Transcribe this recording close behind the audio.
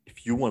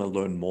If you want to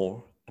learn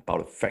more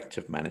about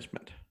effective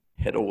management,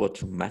 head over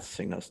to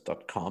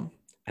mattsingers.com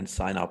and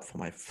sign up for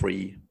my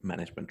free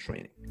management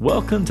training.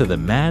 Welcome to the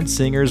Mad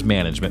Singers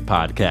Management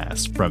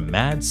Podcast from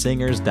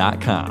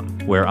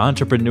madsingers.com, where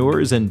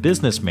entrepreneurs and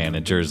business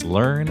managers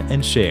learn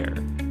and share.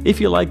 If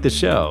you like the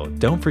show,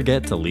 don't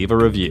forget to leave a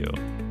review.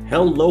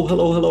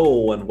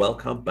 Hello, and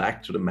welcome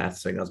back to the Mad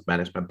Singers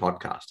Management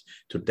Podcast.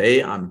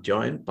 Today, I'm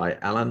joined by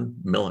Alan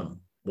Milham.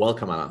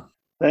 Welcome, Alan.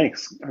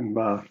 Thanks. I'm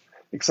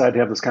excited to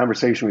have this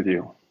conversation with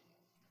you.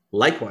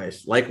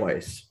 Likewise.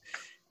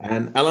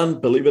 And Alan,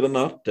 believe it or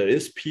not, there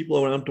is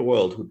people around the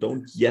world who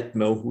don't yet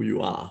know who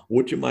you are.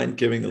 Would you mind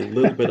giving a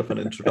little bit of an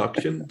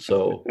introduction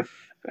so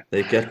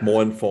they get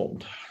more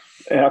informed?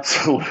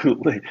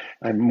 Absolutely.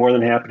 I'm more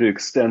than happy to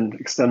extend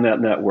that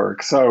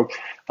network. So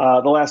the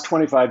last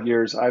 25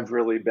 years, I've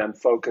really been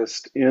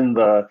focused in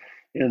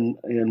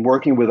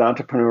working with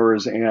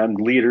entrepreneurs and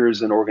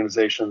leaders and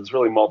organizations,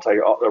 really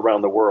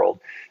around the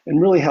world, and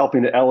really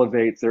helping to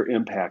elevate their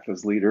impact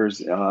as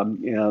leaders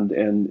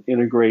and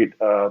integrate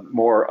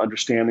more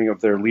understanding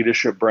of their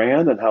leadership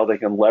brand and how they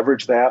can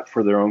leverage that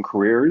for their own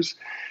careers.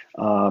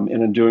 And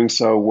in doing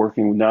so,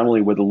 working not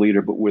only with the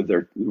leader, but with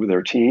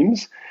their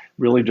teams,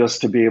 really just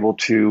to be able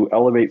to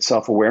elevate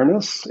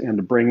self-awareness and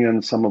to bring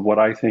in some of what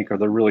I think are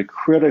the really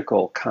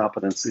critical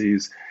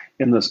competencies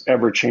in this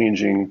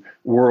ever-changing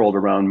world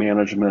around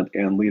management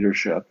and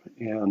leadership.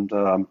 And,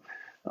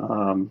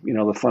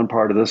 the fun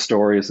part of this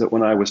story is that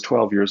when I was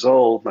 12 years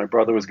old, my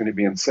brother was going to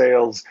be in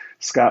sales,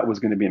 Scott was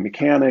going to be a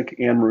mechanic,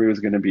 Anne-Marie was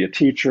going to be a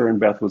teacher, and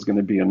Beth was going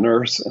to be a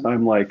nurse. And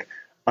I'm like,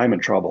 I'm in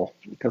trouble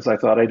because I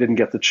thought I didn't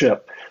get the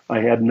chip. I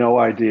had no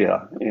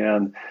idea.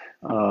 And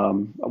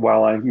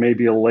while I may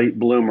be a late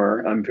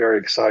bloomer, I'm very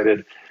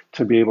excited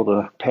to be able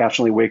to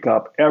passionately wake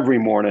up every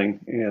morning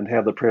and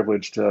have the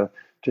privilege to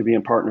be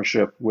in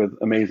partnership with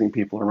amazing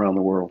people around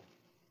the world.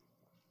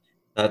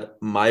 That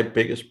my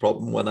biggest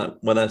problem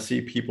when I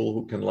see people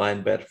who can lie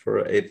in bed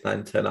for 8,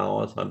 9, 10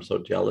 hours, I'm so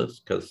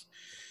jealous because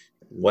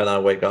when I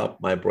wake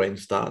up, my brain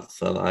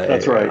starts, and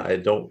That's right. I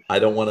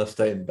don't want to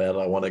stay in bed.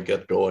 I want to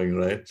get going,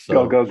 right?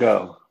 So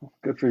go.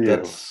 Good for you.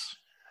 That's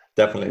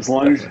definitely as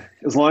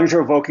long as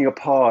you're evoking a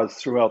pause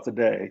throughout the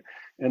day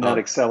and not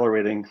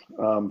accelerating.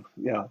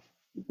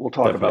 We'll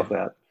talk about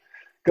that.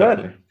 Good.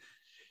 Definitely.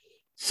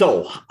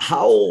 So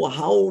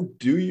how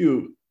do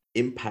you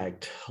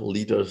impact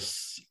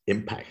leaders'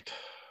 impact?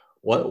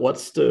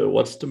 What's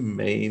the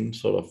main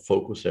sort of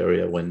focus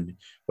area when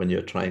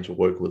you're trying to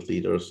work with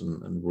leaders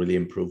and really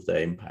improve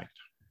their impact?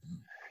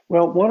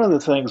 Well, one of the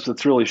things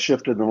that's really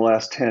shifted in the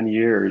last 10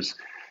 years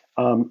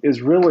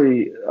is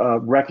really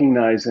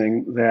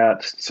recognizing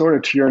that, sort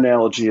of to your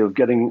analogy of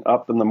getting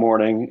up in the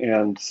morning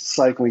and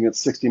cycling at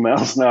 60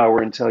 miles an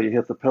hour until you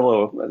hit the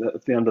pillow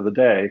at the end of the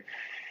day.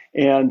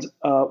 And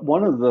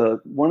one of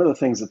the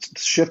things that's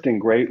shifting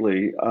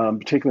greatly,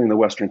 particularly in the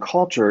Western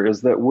culture,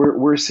 is that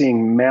we're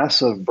seeing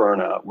massive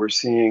burnout. We're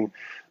seeing,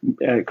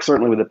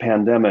 certainly with the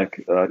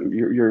pandemic,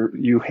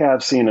 you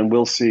have seen and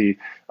will see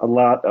a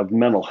lot of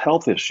mental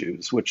health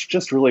issues, which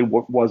just really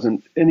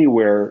wasn't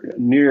anywhere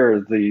near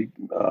the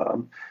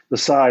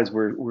size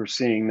we're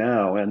seeing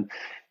now.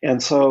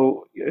 And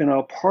so,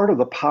 part of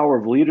the power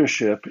of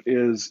leadership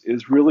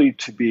is really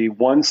to be,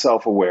 one,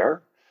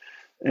 self-aware.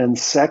 And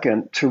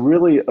second, to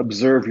really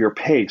observe your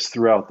pace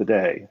throughout the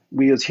day.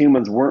 We as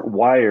humans weren't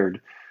wired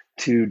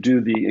to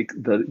do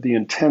the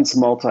intense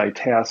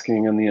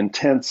multitasking and the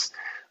intense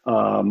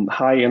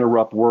high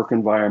interrupt work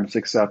environments,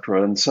 et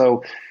cetera. And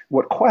so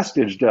what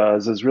Questage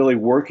does is really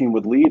working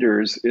with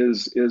leaders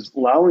is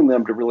allowing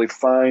them to really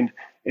find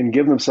and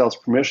give themselves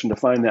permission to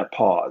find that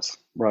pause,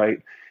 right?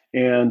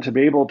 And to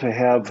be able to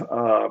have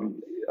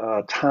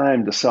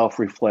time to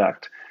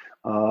self-reflect.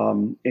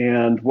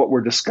 And what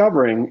we're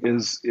discovering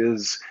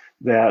is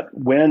that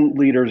when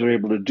leaders are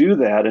able to do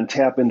that and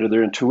tap into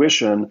their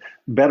intuition,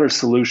 better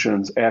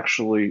solutions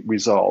actually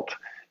result.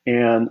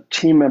 And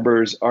team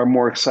members are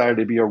more excited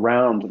to be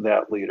around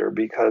that leader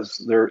because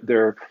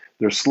they're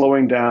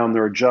slowing down,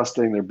 they're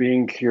adjusting, they're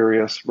being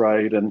curious,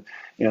 right? And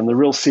the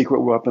real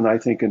secret weapon, I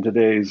think, in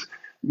today's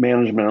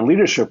management and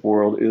leadership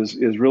world is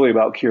really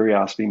about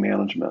curiosity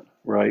management,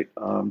 right?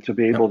 To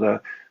be able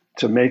to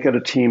make it a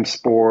team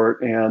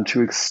sport and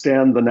to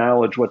extend the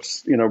knowledge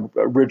what's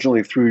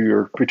originally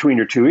between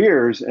your two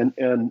ears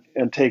and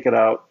take it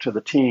out to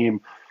the team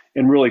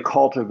and really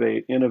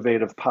cultivate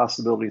innovative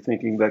possibility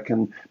thinking that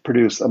can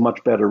produce a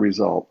much better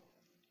result.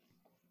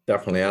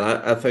 Definitely. And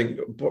I think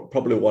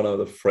probably one of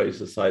the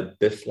phrases I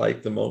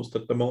dislike the most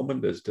at the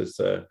moment is this,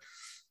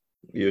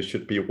 you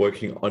should be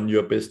working on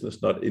your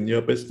business, not in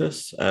your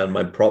business. And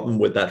my problem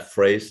with that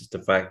phrase is the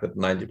fact that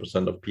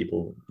 95% of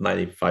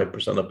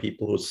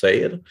people who say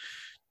it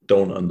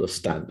don't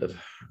understand it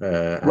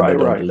and they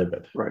don't live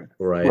it.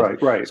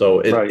 Right.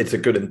 So it's a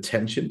good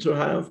intention to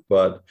have,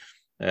 but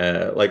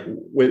like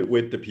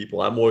with the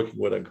people I'm working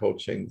with and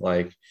coaching,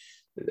 like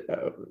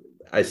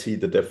I see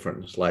the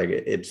difference. Like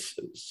it's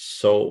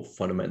so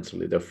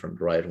fundamentally different,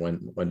 right?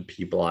 When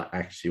people are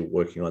actually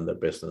working on their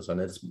business, and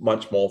it's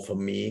much more for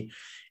me.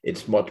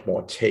 It's much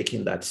more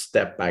taking that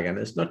step back, and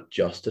it's not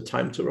just a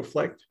time to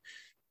reflect,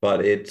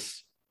 but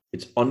it's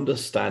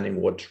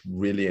understanding what's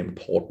really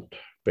important. That's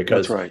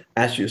Because right.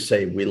 as you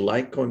say, we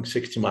like going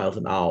 60 miles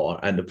an hour,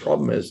 and the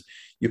problem is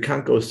you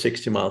can't go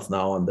 60 miles an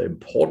hour on the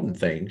important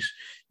things.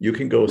 You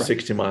can go Right.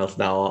 60 miles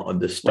an hour on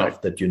the Right.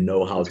 stuff that you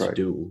know how That's to right.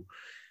 do.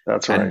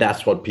 That's And right.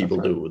 that's what That's people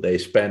right. do. They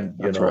spend,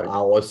 That's right.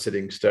 hours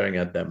sitting staring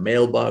at their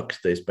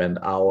mailbox. They spend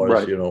hours,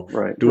 Right. Right.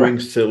 Right. doing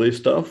silly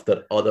stuff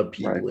that other Right.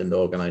 people in the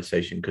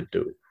organization could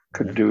do.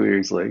 Could Right. do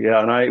easily.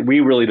 Yeah. And we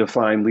really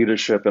define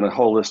leadership in a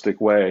holistic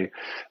way.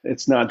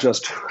 It's not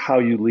just how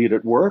you lead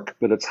at work,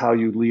 but it's how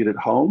you lead at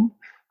home,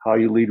 how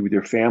you lead with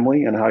your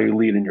family, and how you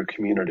lead in your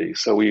community.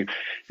 So we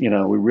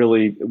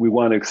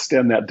want to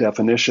extend that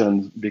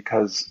definition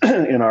because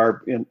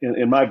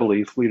in my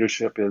belief,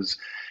 leadership is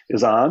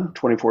on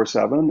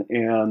 24/7.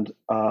 And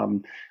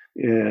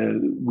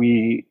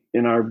we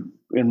in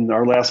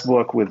our last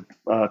book with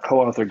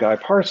co-author Guy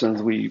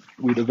Parsons, we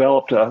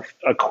developed a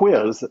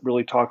quiz that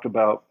really talked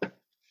about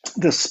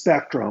the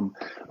spectrum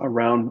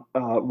around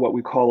what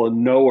we call a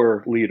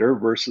knower leader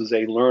versus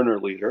a learner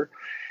leader.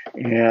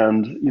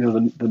 And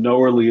the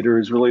knower leader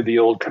is really the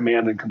old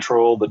command and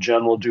control, the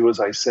general, do as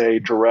I say,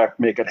 direct,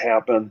 make it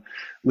happen,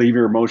 leave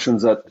your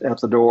emotions at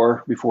the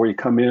door before you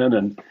come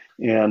in,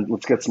 and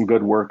let's get some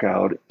good work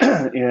out.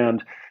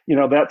 And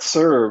that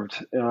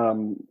served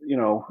in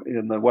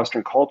the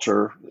Western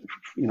culture,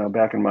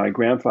 back in my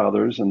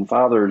grandfather's and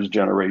father's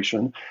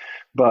generation.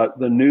 But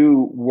the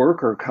new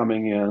worker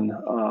coming in,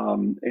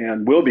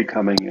 and will be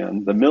coming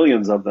in, the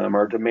millions of them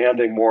are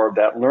demanding more of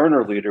that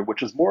learner leader,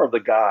 which is more of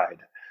the guide,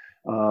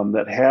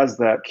 that has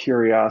that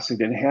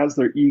curiosity and has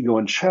their ego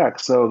in check,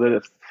 so that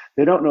if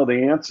they don't know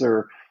the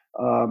answer,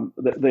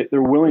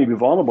 they're willing to be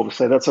vulnerable to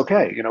say, that's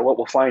okay. You know what?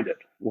 We'll find it.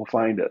 We'll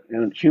find it.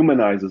 And it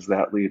humanizes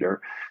that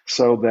leader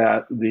so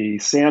that the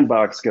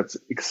sandbox gets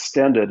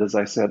extended, as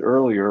I said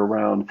earlier,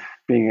 around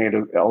being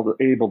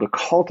able to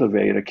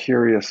cultivate a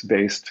curious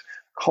based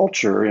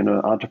culture in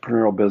an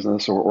entrepreneurial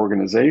business or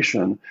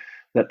organization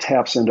that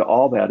taps into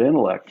all that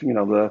intellect.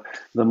 The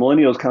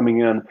millennials coming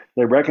in,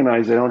 they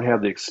recognize they don't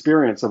have the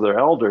experience of their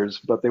elders,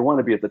 but they want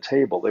to be at the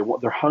table.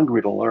 They're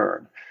hungry to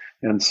learn.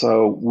 And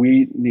so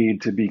we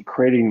need to be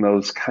creating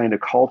those kind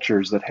of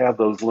cultures that have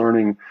those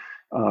learning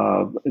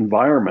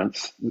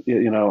environments.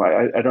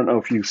 I don't know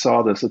if you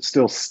saw this. It's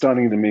still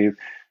stunning to me.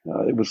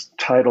 It was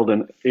titled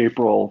in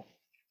April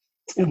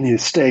in the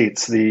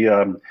States,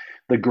 the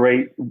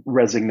Great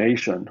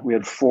Resignation. We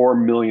had 4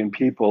 million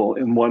people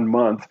in 1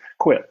 month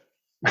quit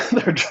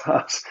their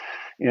jobs.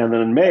 And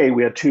then in May,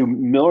 we had 2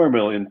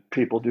 million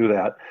people do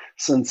that.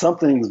 So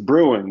something's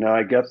brewing. Now,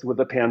 I get with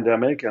the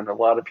pandemic, and a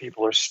lot of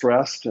people are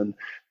stressed, and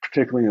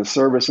particularly in the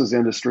services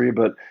industry.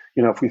 But,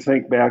 if we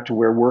think back to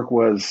where work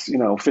was,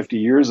 50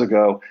 years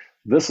ago,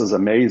 this is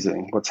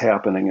amazing what's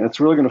happening. And it's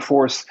really going to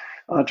force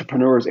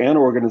entrepreneurs and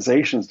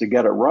organizations to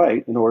get it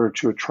right in order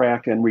to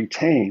attract and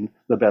retain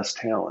the best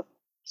talent.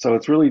 So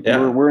it's really,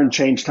 Yeah, we're in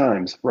change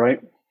times,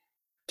 right?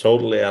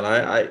 totally. And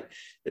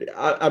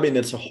I mean,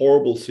 it's a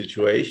horrible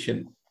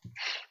situation,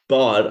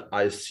 but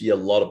I see a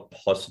lot of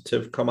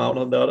positive come out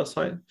on the other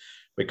side,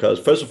 because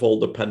first of all,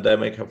 the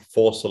pandemic have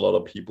forced a lot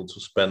of people to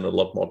spend a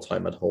lot more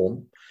time at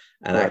home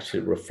and Correct.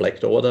 actually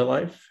reflect over their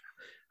life.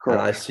 And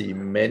I Correct. see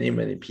many,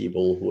 many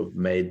people who have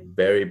made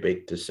very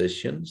big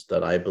decisions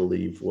that I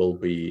believe will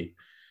be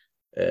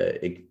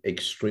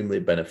extremely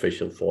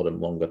beneficial for them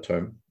longer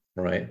term,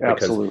 right?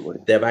 Because Absolutely.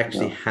 they've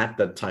actually Yeah, had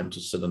that time to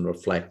sit and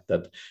reflect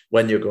that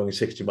when you're going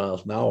 60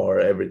 miles an hour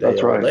every day,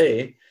 that's all right.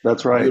 day,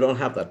 That's you right. don't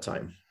have that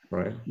time,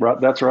 right?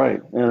 That's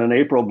right. And in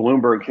April,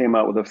 Bloomberg came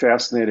out with a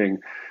fascinating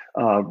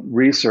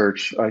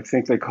research. I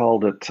think they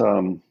called it,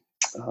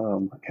 I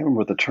can't remember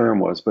what the term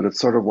was, but it's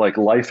sort of like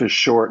life is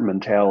short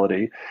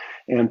mentality.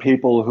 And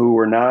people who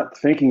were not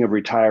thinking of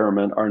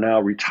retirement are now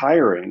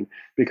retiring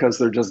because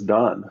they're just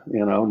done.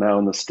 Now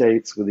in the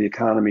States with the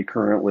economy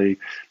currently,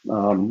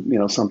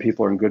 some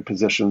people are in good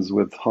positions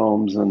with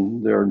homes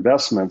and their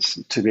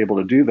investments to be able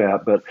to do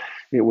that. But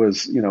it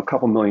was, a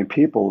couple million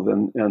people.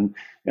 And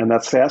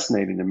that's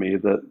fascinating to me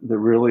that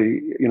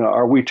really,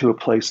 are we to a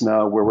place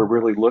now where we're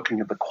really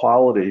looking at the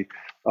quality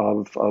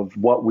of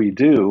what we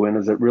do, and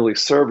is it really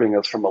serving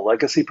us from a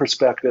legacy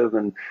perspective?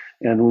 And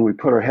when we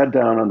put our head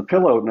down on the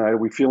pillow at night, are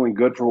we feeling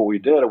good for what we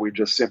did? Or are we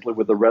just simply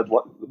with the red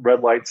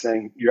light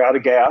saying you're out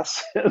of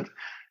gas,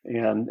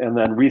 and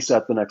then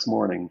reset the next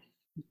morning?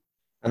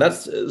 And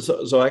that's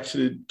so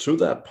actually to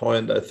that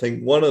point, I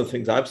think one of the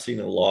things I've seen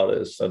a lot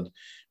is that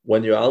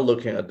when you are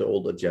looking at the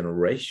older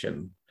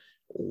generation,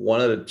 one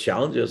of the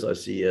challenges I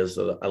see is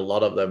that a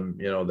lot of them,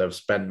 they've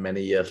spent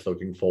many years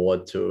looking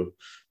forward to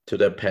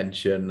their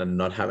pension and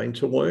not having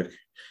to work.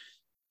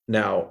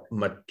 Now,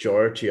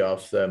 majority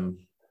of them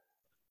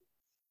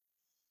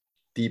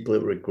deeply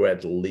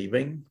regret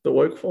leaving the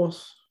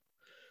workforce.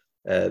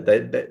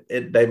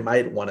 They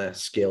might want to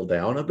scale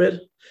down a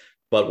bit,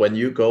 But when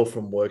you go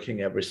from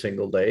working every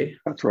single day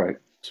That's right.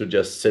 to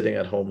just sitting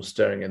at home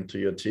staring into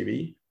your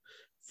TV,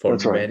 for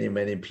That's right. many,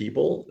 many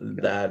people,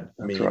 Yeah, that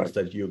that's means right.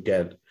 that you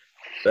get,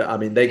 I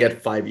mean, they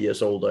get 5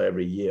 years older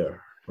every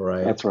year,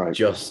 right? That's right.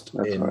 Just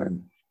That's right.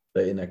 in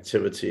the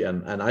inactivity.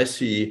 And I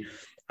see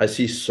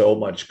so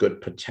much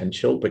good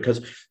potential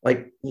because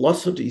like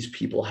lots of these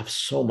people have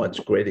so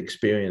much great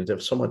experience, they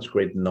have so much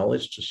great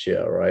knowledge to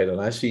share, right? And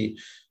I see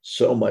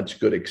so much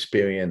good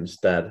experience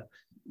that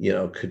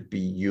could be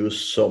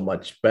used so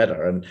much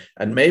better.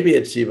 And maybe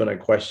it's even a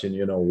question,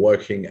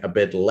 working a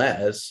bit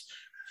less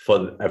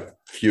for a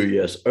few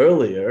years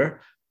earlier,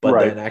 but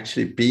Right. then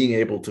actually being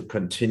able to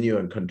continue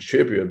and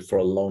contribute for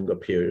a longer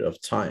period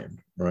of time,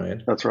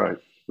 right? That's right.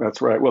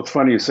 That's right. Well, it's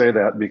funny you say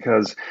that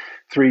because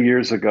 3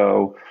 years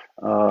ago,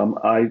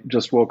 I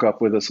just woke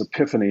up with this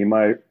epiphany.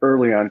 My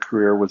early on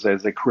career was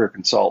as a career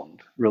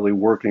consultant, really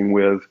working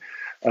with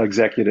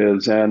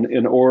executives. And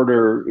it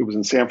was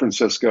in San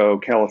Francisco,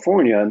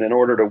 California. And in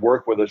order to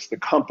work with us, the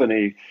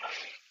company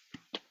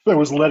that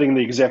was letting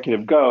the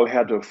executive go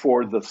had to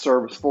afford the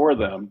service for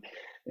them.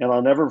 And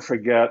I'll never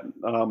forget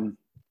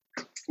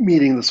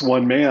meeting this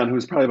one man who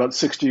was probably about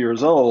 60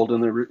 years old,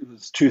 and there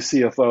was two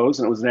CFOs,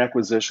 and it was an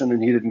acquisition,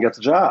 and he didn't get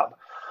the job.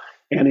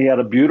 And he had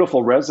a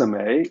beautiful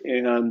resume,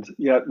 and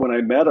yet when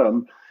I met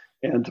him,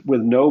 and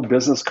with no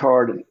business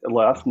card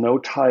left, no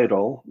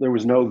title, there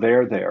was no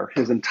there there.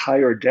 His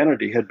entire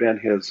identity had been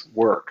his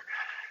work.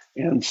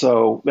 And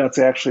so that's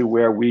actually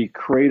where we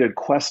created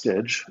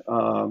Questage,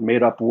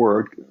 made up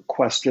word,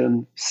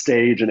 question,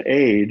 stage, and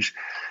age,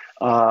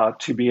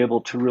 to be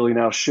able to really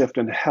now shift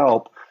and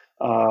help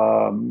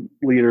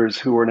leaders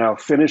who are now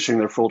finishing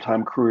their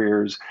full-time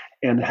careers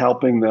and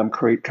helping them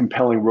create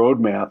compelling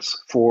roadmaps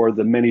for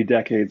the many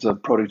decades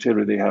of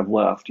productivity they have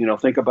left.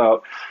 Think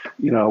about,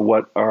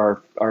 what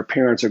our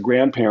parents or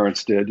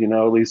grandparents did,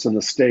 at least in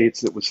the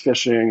States, it was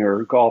fishing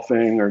or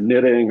golfing or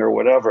knitting or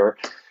whatever.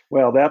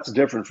 Well, that's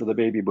different for the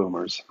baby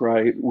boomers,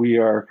 right?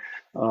 We're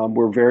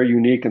very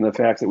unique in the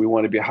fact that we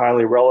want to be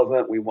highly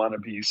relevant. We want to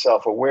be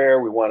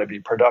self-aware. We want to be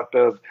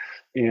productive.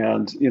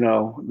 And,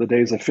 the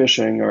days of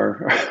fishing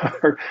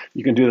are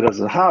you can do it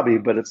as a hobby,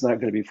 but it's not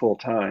going to be full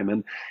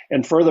time.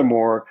 And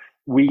furthermore,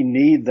 we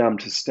need them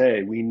to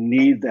stay. We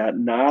need that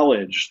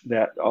knowledge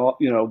that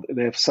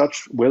they have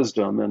such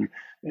wisdom, and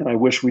I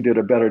wish we did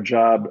a better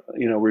job,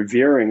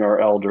 revering our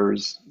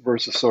elders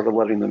versus sort of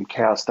letting them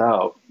cast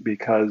out,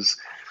 because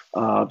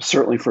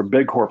certainly for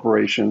big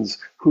corporations,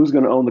 who's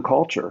going to own the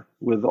culture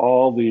with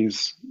all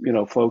these,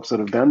 folks that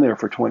have been there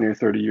for 20 or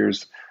 30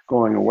 years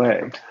going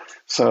away?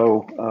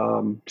 So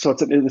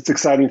it's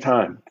exciting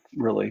time,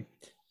 really.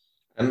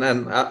 And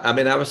then I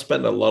mean, I've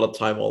spent a lot of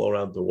time all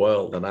around the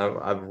world, and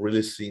I've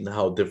really seen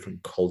how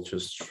different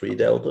cultures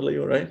treat elderly,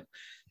 right?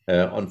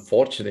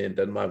 Unfortunately, in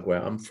Denmark,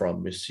 where I'm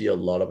from, we see a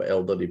lot of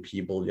elderly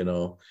people.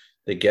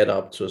 They get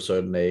up to a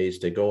certain age,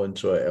 they go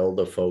into an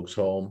elder folks'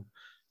 home,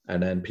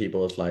 and then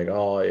people is like,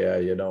 oh yeah,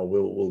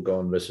 we'll go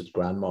and visit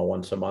grandma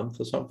once a month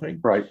or something.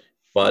 Right.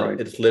 But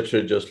Right. it's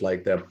literally just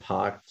like they're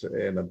parked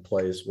in a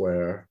place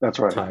where That's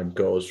right. time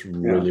goes Yeah.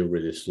 really,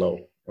 really slow,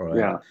 right?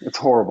 Yeah. It's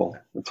horrible.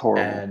 It's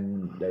horrible.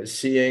 And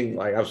seeing,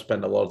 like, I've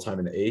spent a lot of time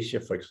in Asia,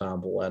 for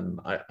example, and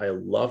I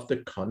love the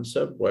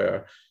concept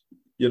where,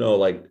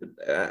 like,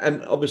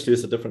 and obviously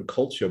it's a different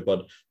culture,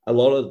 but a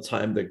lot of the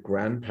time the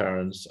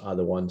grandparents are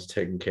the ones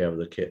taking care of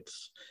the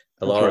kids.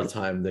 A That's lot of right. the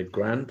time the Yeah.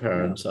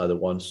 grandparents are the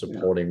ones Yeah.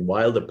 supporting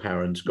while the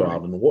parents go Right.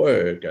 out and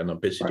work and are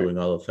busy Right. doing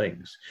other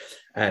things.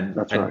 and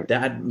That's and right.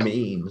 that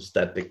means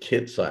that the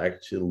kids are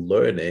actually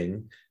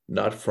learning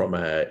not from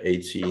a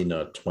 18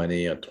 or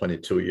 20 or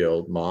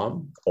 22-year-old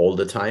mom all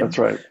the That's time,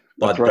 right. That's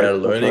but right. they're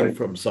That's learning right.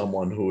 from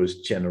someone who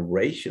is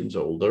generations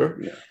older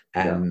Yeah.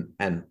 Yeah.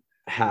 and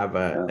have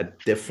Yeah. a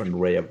different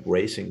way of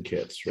raising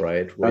kids,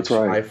 right? That's Which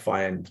right.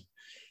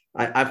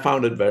 I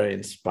found it very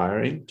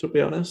inspiring, to be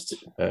honest.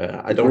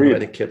 I don't have Agreed.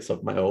 any kids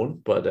of my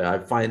own, but I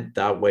find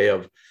that way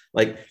of,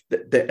 like,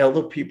 the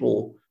elder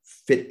people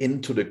fit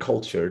into the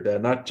culture. They're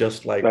not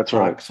just like That's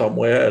right. parked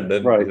somewhere and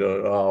then, Right.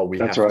 oh, we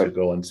That's have to right.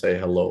 go and say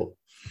hello.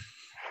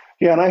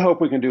 Yeah, and I hope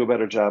we can do a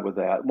better job with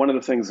that. One of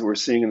the things that we're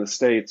seeing in the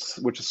States,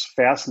 which is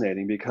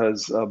fascinating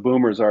because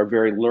boomers are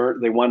very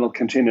they want to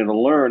continue to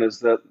learn, is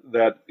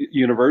that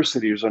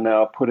universities are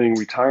now putting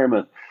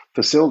retirement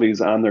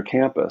facilities on their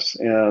campus,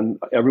 and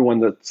everyone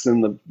that's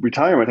in the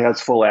retirement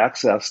has full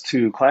access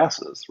to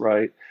classes,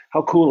 right?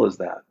 How cool is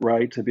that,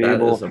 right? To be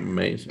That is able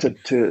amazing.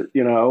 to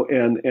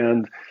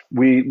and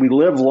we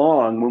live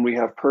long when we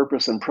have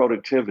purpose and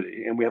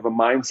productivity, and we have a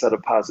mindset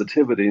of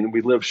positivity, and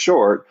we live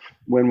short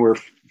when we're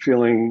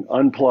feeling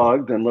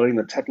unplugged and letting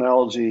the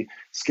technology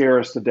scare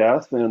us to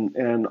death,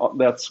 and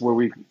that's where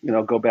we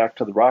go back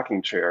to the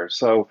rocking chair.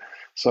 So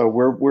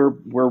we're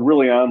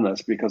really on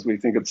this because we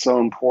think it's so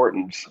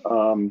important,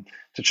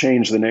 to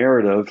change the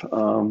narrative,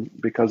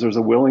 because there's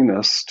a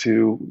willingness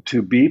to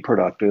be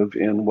productive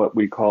in what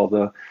we call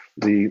the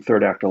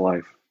third act of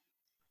life.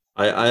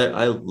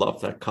 I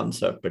love that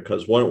concept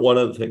because one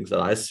of the things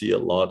that I see a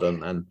lot,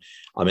 and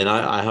I mean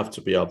I have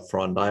to be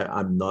upfront.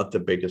 I'm not the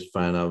biggest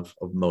fan of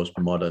most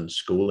modern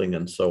schooling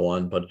and so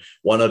on, but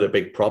one of the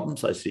big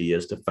problems I see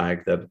is the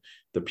fact that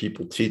the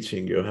people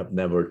teaching you have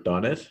never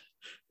done it.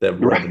 They've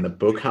read Right. in a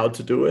book how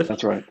to do it,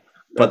 That's right.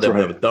 but That's they've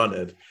right. never done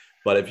it.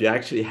 But if you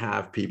actually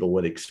have people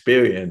with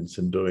experience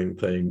in doing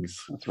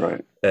things, That's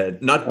right.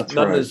 not That's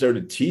not right.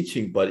 necessarily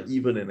teaching, but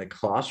even in a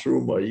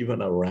classroom or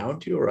even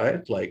around you,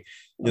 right? Like,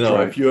 That's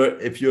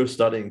right. if you're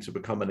studying to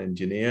become an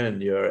engineer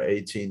and you're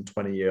 18,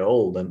 20 year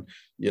old, and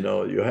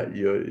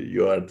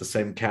you're at the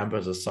same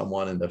campus as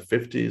someone in their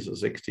 50s or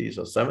 60s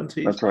or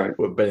 70s That's right.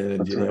 who have been an That's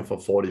engineer right. for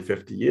 40,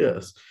 50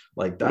 years,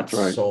 like That's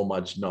that's right. so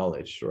much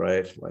knowledge,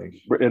 right? Like,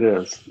 It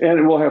is,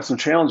 and we'll have some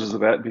challenges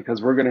with that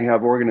because we're going to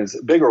have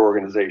bigger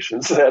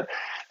organizations that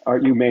are.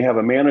 You may have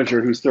a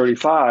manager who's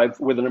 35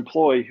 with an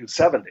employee who's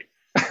 70,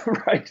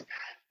 right?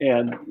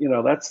 And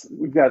that's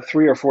we've got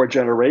 3 or 4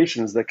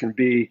 generations that can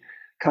be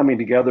coming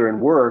together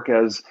and work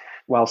as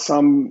while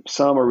some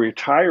are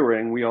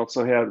retiring. We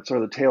also have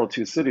sort of the tale of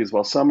two cities.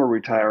 While some are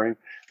retiring,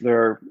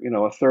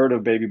 a third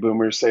of baby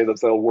boomers say that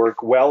they'll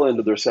work well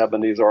into their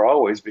 70s or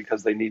always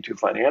because they need to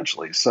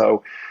financially.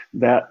 So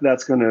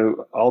that's going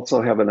to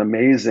also have an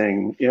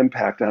amazing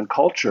impact on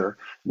culture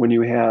when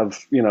you have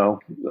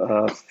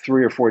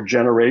 3 or 4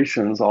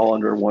 generations all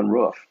under one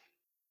roof.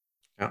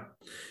 yeah.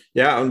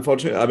 Yeah,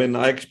 unfortunately, I mean,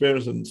 I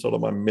experienced in sort of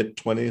my mid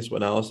 20s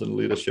when I was in a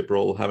leadership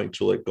role, having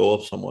to let go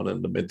of someone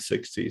in the mid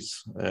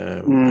 60s,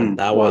 and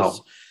that was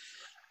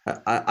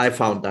Wow. I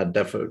found that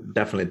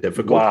definitely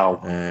difficult. Wow.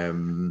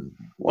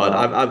 But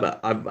Wow.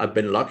 I've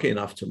been lucky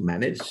enough to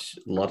manage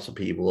lots of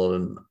people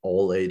in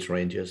all age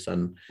ranges,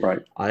 and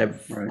Right.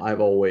 I've Right.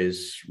 I've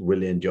always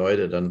really enjoyed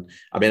it. And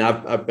I mean,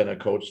 I've been a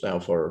coach now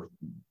for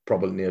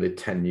probably nearly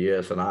 10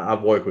 years, and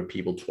I've worked with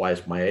people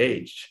twice my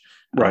age.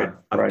 And Right.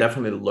 I've Right.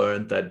 definitely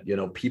learned that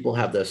people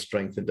have their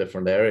strength in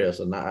different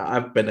areas, and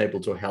I've been able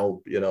to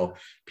help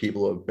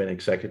people who have been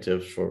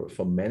executives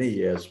for many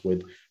years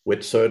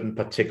with certain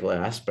particular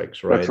aspects,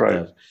 That's right?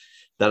 right.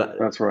 That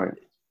That's right.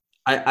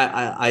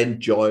 I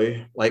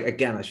enjoy, like,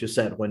 again, as you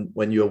said,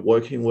 when you're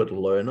working with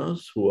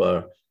learners who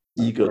are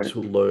That's eager right. to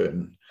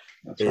learn,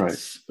 That's right.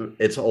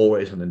 it's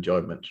always an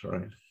enjoyment,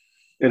 right?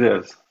 It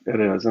is. It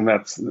is. And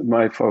that's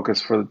my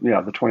focus for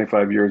the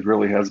 25 years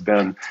really has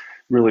been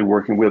really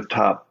working with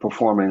top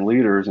performing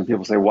leaders. And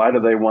people say, why do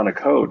they want to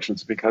coach?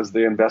 It's because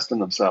they invest in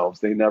themselves.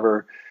 They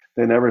never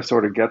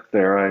sort of get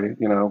there. I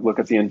look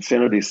at the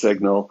infinity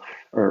signal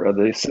or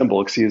the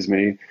symbol, excuse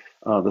me,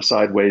 the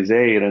sideways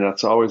eight, and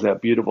it's always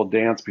that beautiful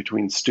dance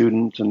between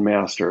student and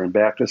master and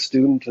back to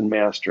student and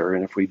master.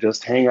 And if we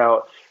just hang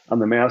out on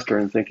the master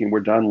and thinking we're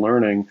done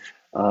learning,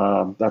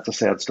 that's a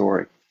sad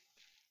story.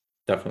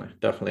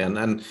 Definitely.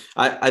 And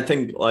I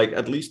think, like,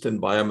 at least the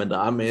environment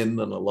I'm in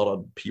and a lot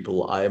of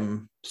people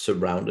I'm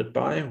surrounded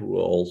by who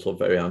are also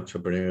very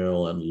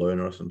entrepreneurial and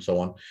learners and so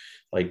on,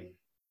 like,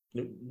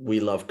 we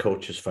love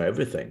coaches for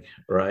everything,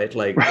 right?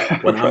 Like,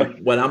 when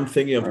Right. I'm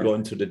thinking of Right.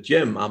 going to the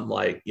gym, I'm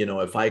like,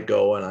 if I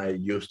go and I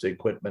use the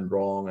equipment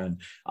wrong, and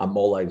I'm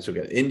more likely to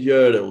get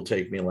injured, it will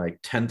take me like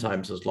 10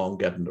 times as long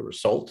getting the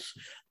results.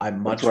 I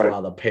That's much right.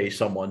 rather pay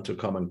someone to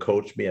come and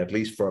coach me at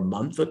least for a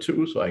month or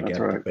two so I That's get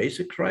the right.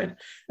 basics right.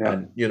 Yeah.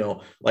 And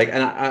like,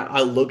 and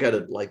I look at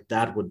it like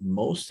that with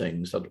most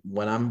things, that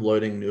when I'm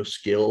learning new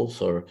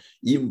skills, or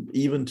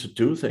even to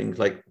do things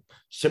like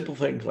simple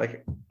things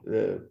like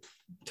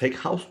take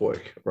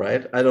housework,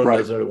 right? I don't Right.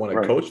 necessarily want to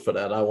Right. coach for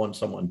that. I want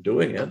someone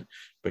doing it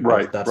because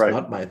Right. that's Right.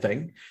 not my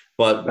thing.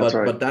 But That's but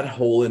right. but that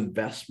whole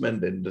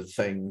investment in the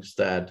things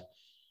that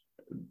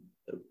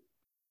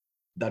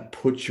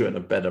puts you in a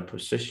better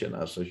position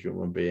as a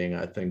human being,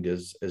 I think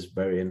is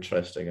very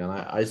interesting. And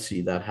I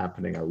see that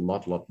happening a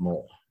lot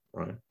more,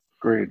 right?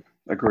 Agreed.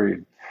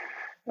 Agreed.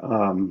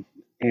 Um,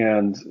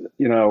 and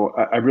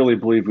I really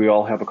believe we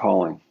all have a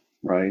calling,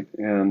 right?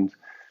 And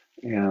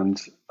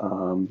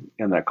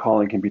that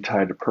calling can be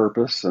tied to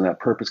purpose, and that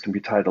purpose can be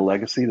tied to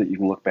legacy that you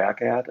can look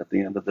back at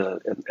the end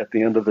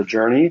of the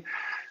journey.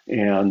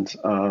 And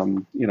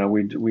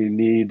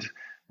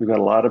we've got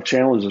a lot of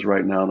challenges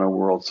right now in our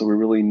world, so we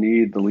really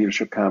need the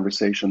leadership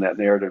conversation, that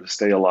narrative, to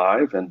stay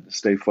alive and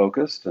stay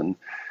focused. I'm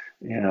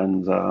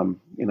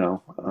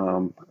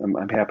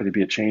happy to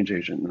be a change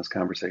agent in this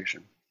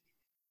conversation.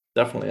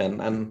 Definitely.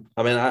 And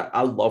I mean,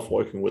 I love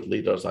working with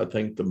leaders. I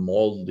think the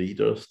more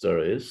leaders there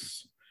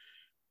is,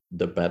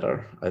 the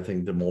better. I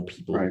think the more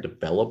people Right.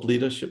 develop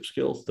leadership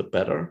skills, the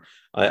better.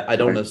 I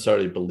don't Right.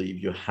 necessarily believe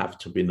you have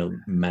to be in a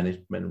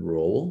management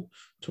role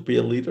to be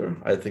a leader.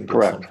 I think it's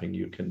Correct. something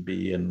you can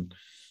be in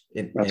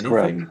That's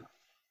correct. anything.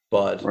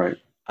 But Right.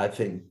 I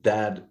think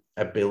that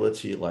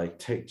ability, like,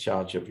 take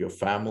charge of your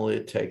family,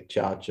 take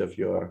charge of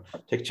your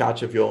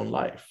own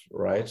life,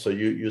 right? So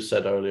you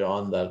said early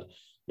on that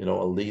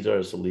a leader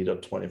is a leader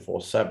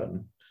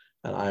 24/7.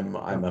 and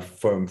I'm a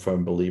firm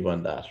believer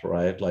in that,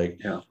 right? Like,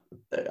 Yeah.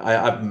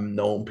 I've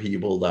known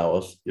people that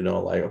was,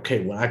 like,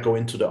 okay, when I go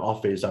into the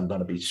office, I'm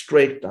gonna be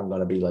strict, I'm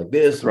gonna be like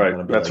this, That's and I'm right.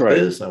 gonna be That's like right.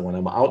 this, and when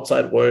I'm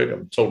outside work,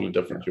 I'm a totally Yeah.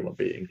 different human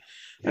being,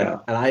 Yeah.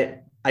 and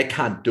I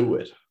can't do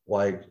it.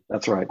 Like,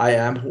 That's right. I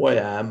am who I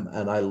am,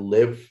 and I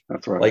live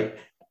That's right. like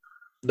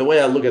the way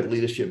I look at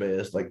leadership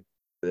is like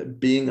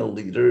being a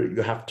leader,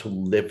 you have to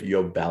live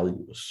your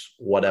values,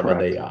 whatever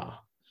Correct. they are,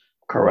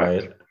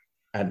 Correct. right?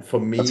 And for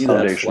That's me, that's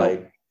foundational.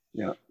 like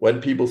Yeah.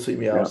 when people see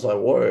me Yeah. outside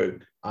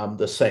work, I'm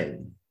the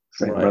same,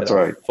 Same. right? That's I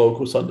right.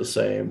 focus on the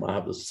same. I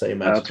have the same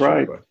That's attitude,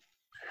 right. right?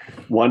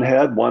 One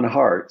head, one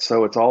heart.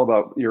 So it's all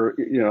about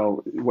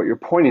what you're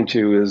pointing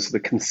to is the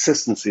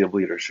consistency of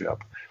leadership.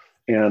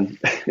 And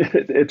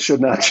it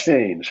should not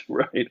change,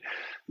 right?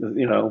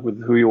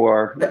 With who you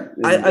are.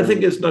 I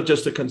think it's not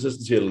just the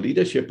consistency of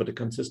leadership, but the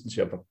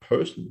consistency of a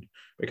person.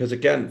 Because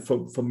again,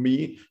 for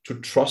me to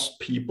trust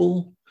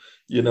people,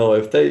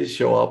 if they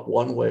show up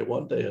one way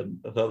one day and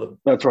another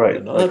That's way right.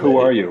 Like, another who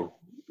are day, you?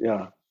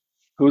 Yeah.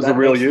 Who's the that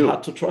real makes it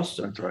hard you? to trust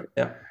them. That's right.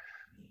 Yeah.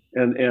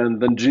 And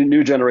the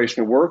new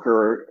generation of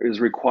worker is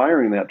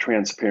requiring that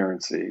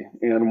transparency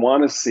and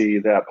want to see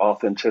that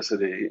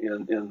authenticity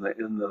in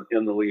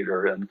the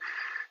leader. And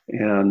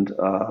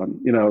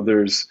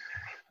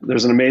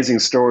there's an amazing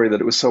story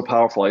that it was so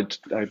powerful. I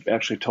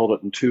actually told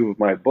it in two of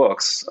my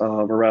books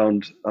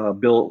around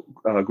Bill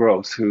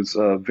Gross, who's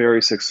a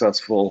very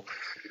successful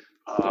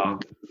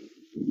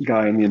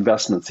guy in the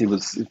investments. He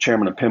was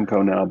chairman of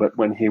PIMCO now, but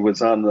when he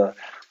was on the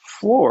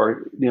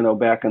floor,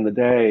 back in the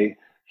day,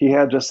 he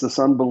had just this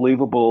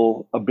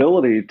unbelievable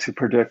ability to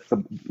predict the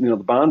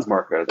bonds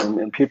market,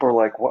 and people are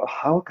like, well,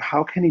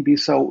 how can he be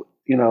so,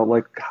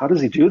 like, how does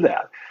he do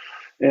that?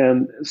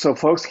 And so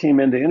folks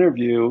came in to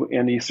interview,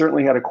 and he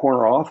certainly had a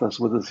corner office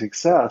with his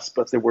success,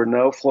 but there were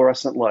no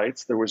fluorescent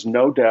lights, there was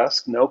no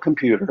desk, no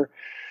computer.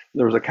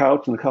 There was a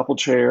couch and a couple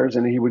chairs,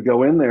 and he would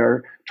go in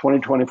there 20,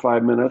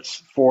 25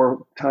 minutes,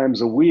 4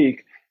 times a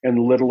week, and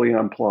literally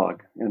unplug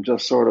and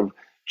just sort of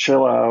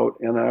chill out.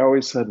 And I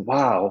always said,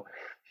 wow,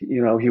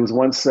 he was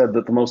once said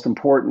that the most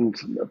important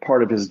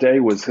part of his day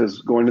was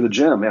his going to the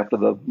gym after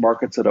the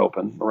markets had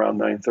opened around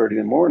 9:30 in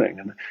the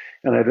morning.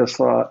 And I just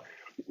thought,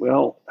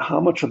 well, how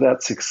much of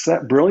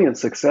that brilliant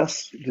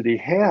success did he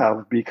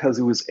have because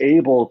he was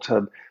able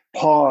to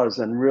pause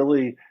and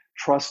really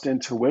trust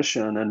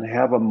intuition and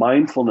have a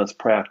mindfulness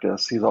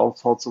practice. He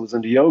also was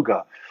into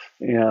yoga.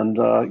 And,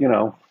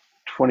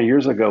 20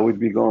 years ago, we'd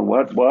be going,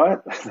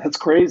 what? That's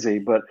crazy.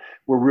 But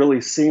we're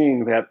really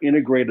seeing that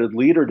integrated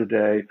leader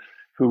today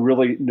who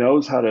really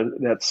knows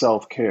that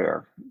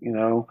self-care.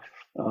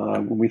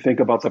 When we think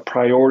about the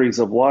priorities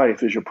of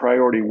life, is your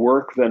priority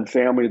work, then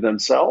family, then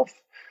self?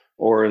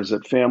 Or is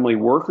it family,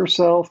 work, or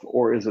self?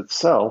 Or is it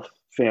self,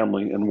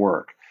 family, and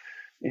work?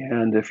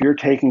 And if you're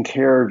taking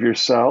care of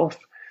yourself,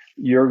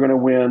 you're going to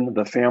win,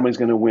 the family's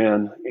going to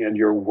win, and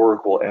your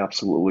work will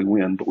absolutely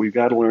win. But we've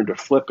got to learn to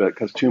flip it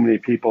because too many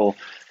people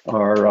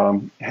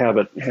have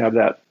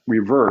that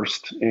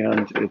reversed,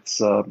 and it's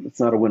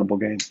not a winnable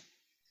game.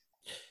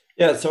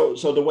 Yeah. So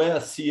the way I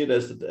see it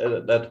is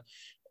that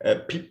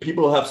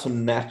people have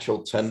some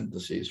natural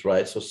tendencies,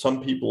 right? So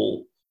some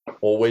people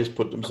always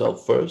put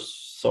themselves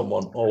first.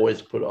 Someone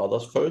always put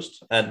others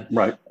first, and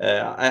right.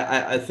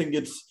 I think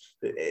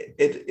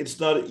it's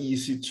not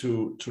easy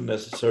to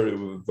necessarily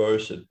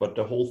reverse it, but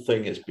the whole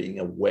thing is being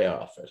aware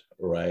of it,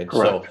 right?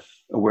 Correct. So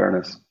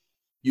awareness.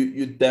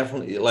 You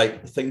definitely,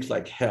 like things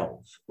like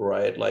health,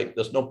 right? Like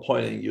there's no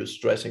point in you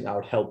stressing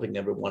out helping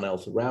everyone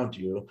else around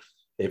you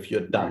if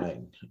you're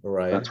dying,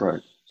 right? That's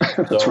right.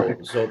 That's right.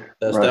 So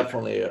there's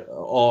definitely,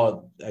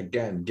 or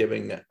again,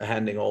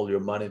 handing all your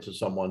money to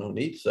someone who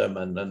needs them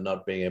and then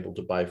not being able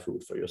to buy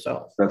food for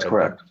yourself. That's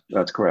correct.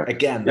 That's correct.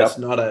 Again, that's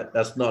not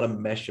a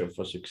measure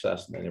for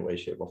success in any way,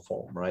 shape, or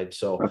form, right?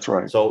 So that's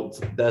right. So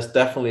there's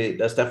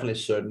definitely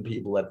certain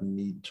people that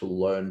need to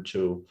learn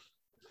to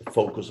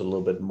focus a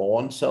little bit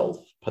more on self,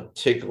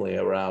 particularly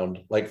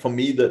around, like for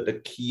me, the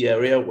key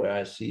area where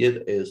I see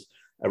it is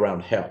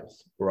around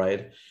health,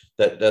 right?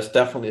 That there's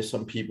definitely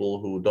some people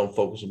who don't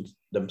focus on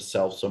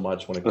themselves so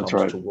much when it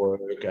comes to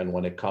work, and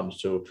when it comes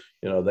to,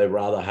 they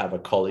rather have a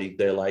colleague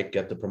they like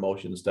get the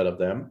promotion instead of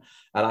them.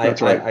 And I'm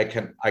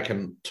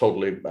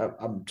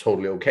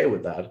totally okay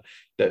with that.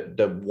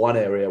 The one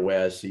area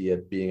where I see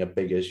it being a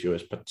big issue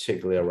is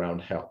particularly around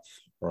health,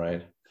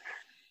 right?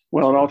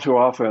 Well, and all too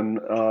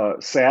often,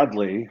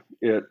 sadly,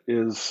 it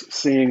is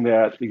seeing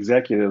that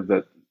executive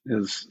that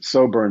is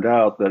so burned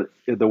out that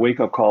the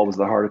wake-up call was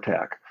the heart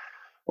attack,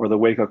 or the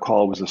wake-up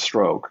call was a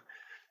stroke,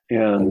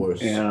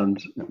 and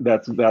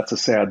that's a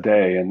sad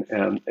day.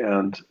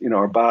 And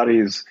our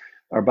bodies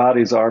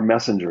are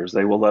messengers;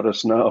 they will let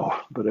us know.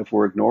 But if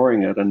we're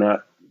ignoring it and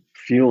not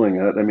fueling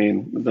it,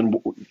 then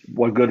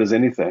what good is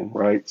anything,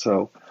 right?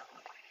 So.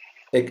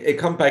 It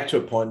comes back to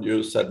a point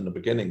you said in the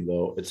beginning,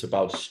 though. It's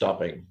about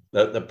stopping.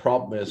 The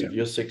problem is if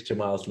you're 60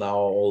 miles an hour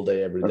all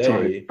day, every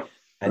day,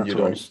 and you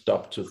That's don't right.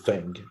 stop to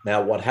think.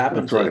 Now, what That's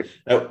happens is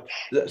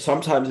right.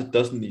 sometimes it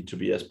doesn't need to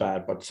be as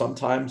bad, but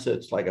sometimes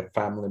it's like a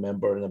family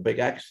member in a big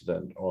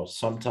accident, or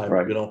sometimes,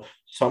 Right.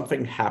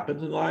 something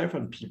happens in life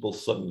and people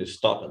suddenly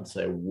stop and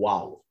say,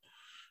 wow,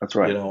 That's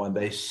right. and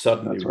they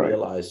suddenly That's right.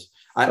 realize.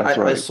 That's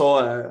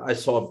right. I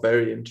saw a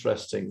very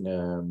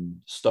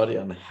interesting study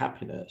on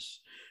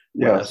happiness,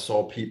 where I Yes.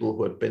 saw people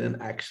who had been in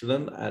an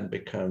accident and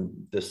become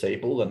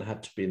disabled and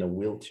had to be in a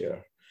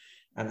wheelchair.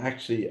 And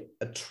actually,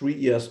 3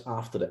 years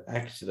after the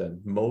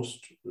accident,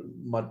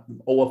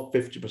 over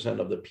 50%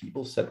 of the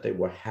people said they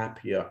were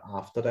happier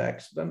after the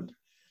accident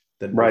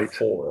than Right.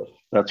 before it.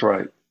 That's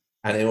right.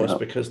 And it was Yeah.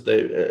 because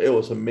it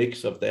was a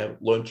mix of they have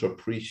learned to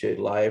appreciate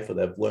life, or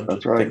they've learned to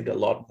That's right. think a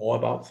lot more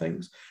about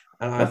things.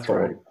 And I That's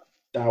right. thought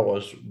that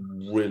was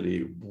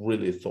really,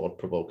 really thought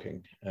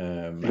provoking,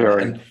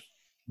 Very. and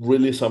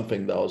really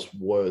something that was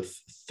worth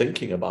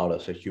thinking about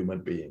as a human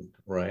being,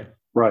 right?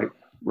 Right.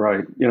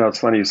 Right. It's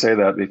funny you say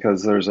that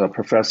because there's a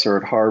professor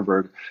at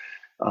Harvard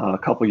a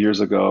couple years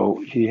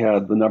ago. He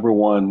had the number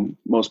one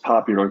most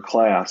popular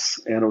class,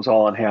 and it was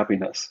all on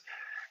happiness.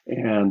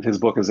 And his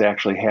book is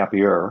actually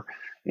Happier.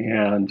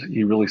 And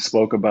he really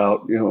spoke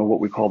about, what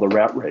we call the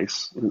rat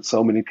race. And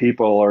so many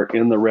people are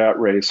in the rat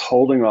race,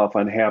 holding off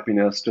on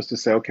happiness just to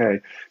say,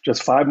 okay,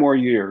 just 5 more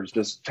years,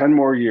 just 10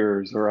 more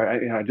years, or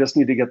I just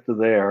need to get to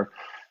there.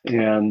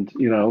 And,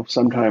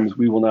 sometimes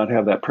we will not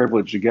have that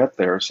privilege to get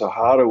there. So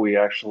how do we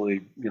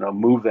actually,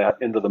 move that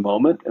into the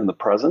moment, in the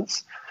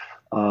presence?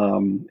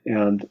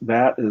 And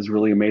that is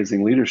really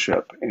amazing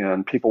leadership,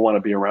 and people want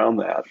to be around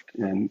that.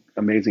 And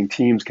amazing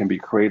teams can be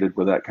created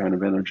with that kind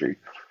of energy.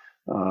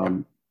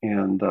 Yep.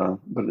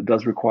 But it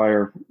does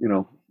require,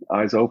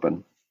 eyes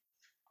open.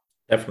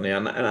 Definitely.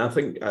 And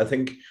I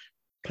think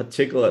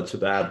particular to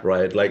that,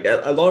 right? Like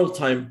a lot of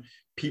time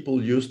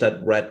people use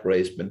that rat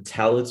race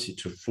mentality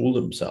to fool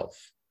themselves,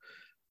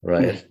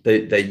 right?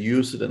 They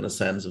use it in a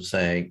sense of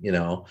saying,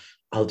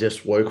 I'll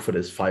just work for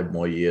this 5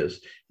 more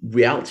years.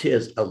 Reality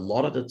is, a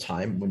lot of the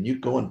time when you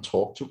go and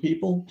talk to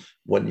people,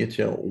 when you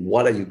tell,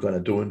 what are you going to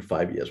do in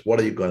 5 years? What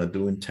are you going to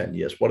do in 10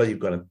 years? What are you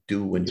going to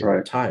do when That's you right.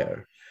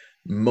 retire?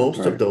 That's Most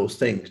of right. those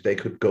things they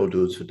could go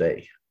do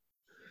today,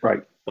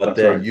 Right. but That's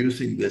they're right.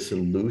 using this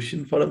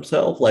illusion for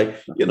themselves.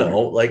 Like, That's right.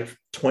 like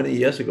 20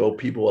 years ago,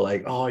 people were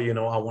like, oh,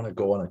 I want to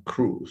go on a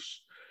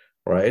cruise,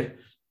 right?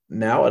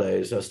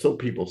 Nowadays, there's still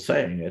people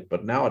saying it,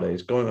 but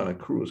nowadays going on a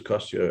cruise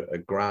costs you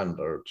 $1,000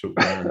 or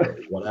 $2,000 or Um,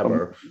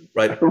 whatever,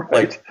 right? right.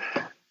 Like,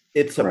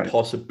 it's a Right.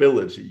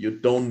 possibility. You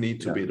don't need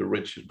to Yeah. be the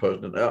richest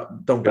person. Don't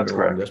get me That's wrong.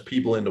 correct. There's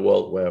people in the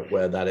world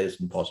where that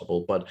isn't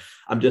possible. But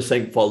I'm just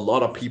saying, for a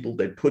lot of people,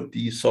 they put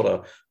these sort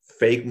of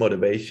fake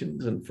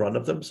motivations in front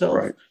of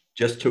themselves Right.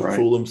 just to Right.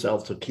 fool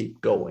themselves to keep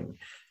going,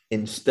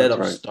 instead That's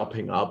of right.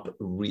 stopping up,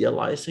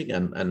 realizing.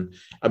 And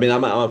I mean,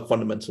 I'm a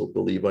fundamental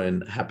believer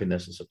in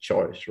happiness as a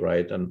choice,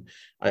 right? And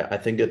I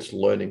think it's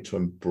learning to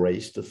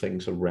embrace the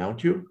things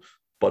around you,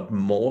 but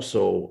more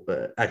so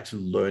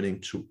actually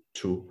learning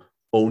to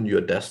own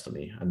your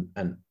destiny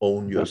and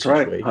own your That's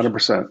right. situation.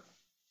 100%.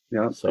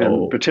 Yeah. And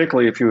So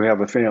particularly if you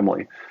have a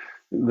family.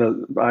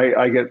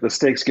 I get the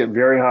stakes get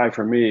very high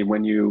for me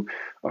when you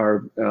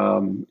are,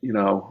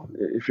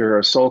 if you're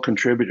a sole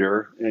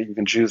contributor, you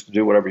can choose to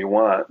do whatever you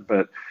want.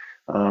 But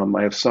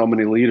I have so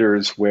many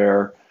leaders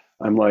where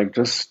I'm like,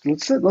 just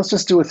let's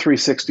just do a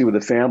 360 with the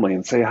family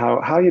and say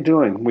how you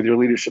doing with your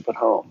leadership at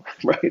home,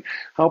 right?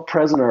 How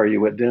present are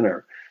you at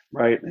dinner,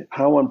 right?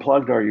 How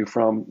unplugged are you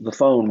from the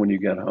phone when you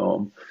get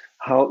home?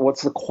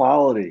 What's the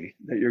quality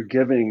that you're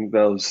giving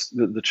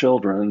the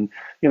children?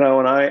 And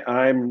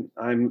I'm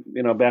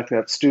back to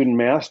that student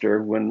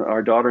master. When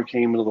our daughter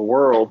came into the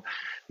world,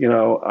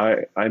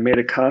 I made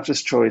a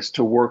conscious choice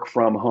to work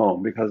from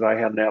home because I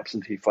had an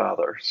absentee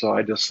father. So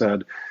I just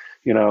said,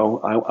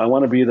 I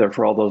want to be there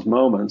for all those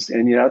moments.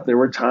 And yet there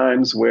were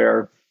times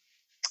where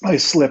I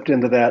slipped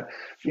into that,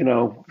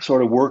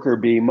 sort of worker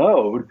bee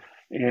mode,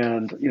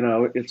 and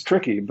it's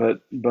tricky. But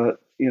what's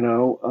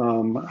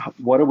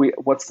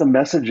the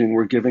messaging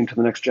we're giving to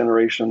the next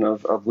generation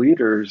of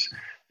leaders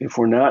if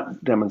we're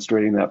not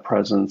demonstrating that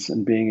presence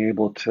and being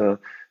able to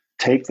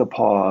take the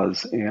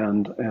pause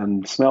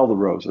and smell the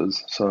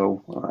roses?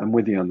 So I'm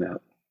with you on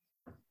that.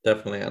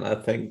 definitely, and I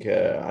think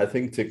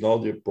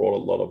technology brought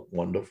a lot of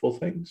wonderful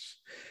things.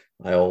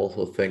 I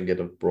also think it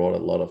have brought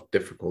a lot of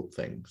difficult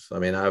things. I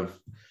mean, I've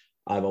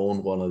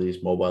owned one of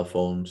these mobile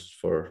phones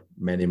for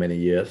many, many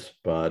years,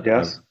 but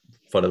Yes,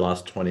 for the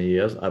last 20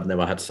 years, I've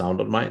never had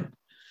sound on mine.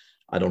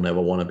 I don't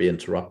ever want to be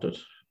interrupted.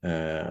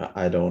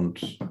 I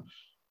don't.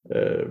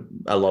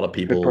 A lot of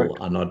good people point.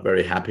 are not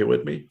very happy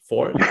with me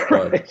for it,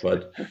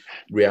 but Right.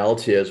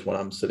 reality is, when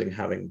I'm sitting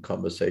having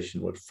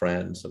conversation with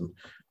friends, and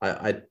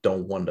I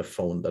don't want a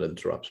phone that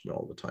interrupts me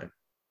all the time,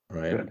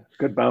 right?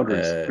 Good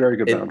boundaries. Very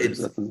good It,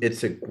 boundaries. it's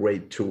it's a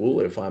great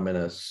tool if I'm in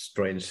a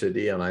strange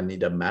city and I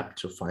need a map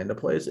to find a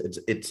place.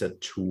 It's a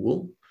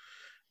tool,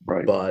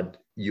 Right. but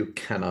you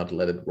cannot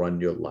let it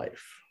run your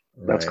life,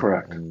 That's right?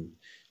 correct. And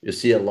you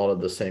see a lot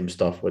of the same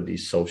stuff with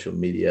these social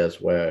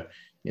medias where,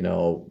 you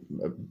know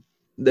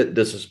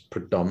this is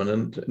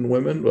predominant in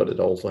women, but it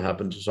also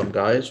happens to some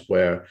guys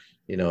where,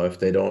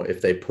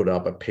 if they put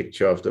up a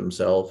picture of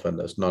themselves and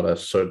there's not a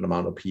certain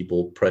amount of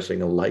people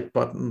pressing a like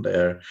button,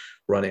 they're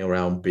running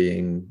around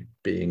being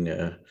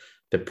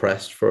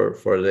depressed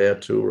for there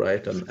too,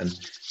 right? And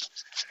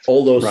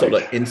all those sort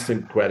of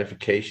instant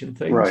gratification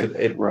things.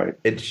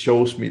 It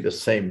shows me the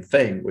same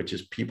thing, which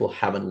is people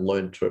haven't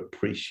learned to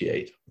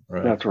appreciate.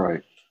 Right.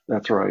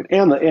 That's right.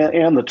 And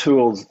the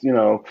tools,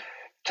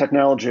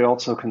 technology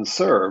also can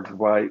serve.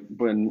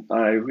 When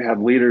I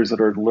have leaders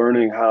that are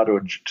learning how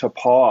to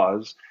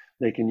pause,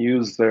 they can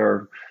use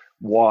their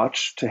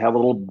watch to have a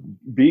little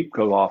beep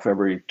go off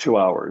every 2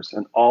 hours,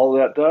 and all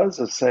that does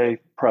is say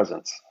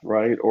presence,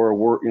 right? Or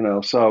work,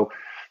 so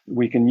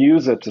we can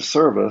use it to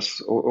serve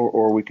us,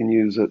 or we can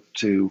use it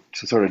to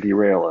sort of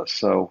derail us.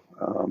 So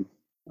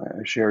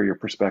I share your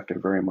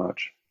perspective very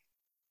much.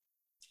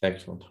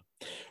 Excellent.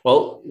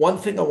 Well, one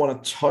thing I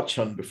want to touch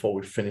on before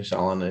we finish,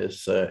 Alan,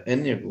 is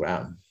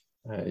Enneagram.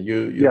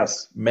 You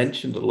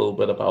mentioned a little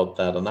bit about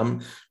that, and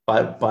I'm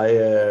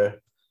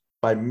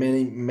by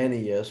many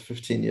years,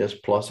 15 years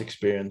plus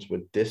experience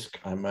with DISC,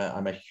 I'm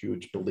a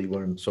huge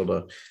believer in sort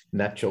of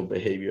natural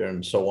behavior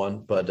and so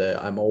on. But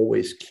I'm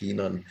always keen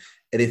on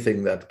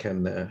anything that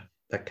can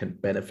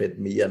benefit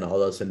me and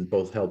others in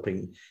both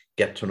helping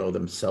get to know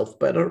themselves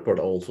better, but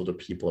also the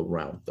people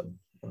around them.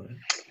 Right?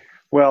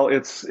 Well,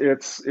 it's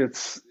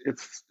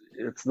the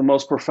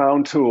most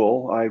profound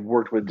tool. I've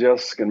worked with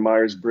DISC and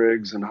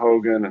Myers-Briggs and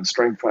Hogan and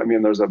Strength. I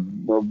mean, there's a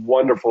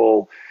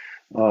wonderful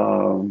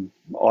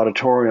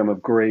auditorium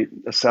of great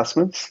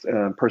assessments,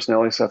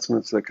 personality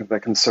assessments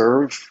that can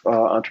serve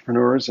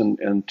entrepreneurs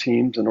and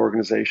teams and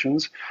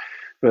organizations.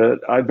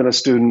 But I've been a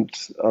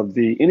student of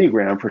the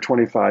Enneagram for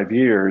 25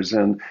 years,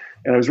 and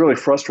I was really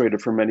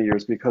frustrated for many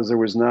years because there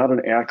was not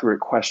an accurate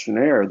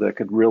questionnaire that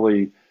could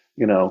really,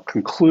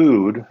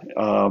 conclude,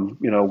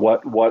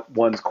 what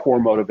one's core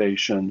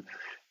motivation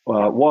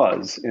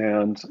was.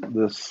 And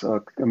this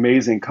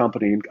amazing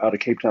company out of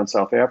Cape Town,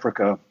 South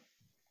Africa,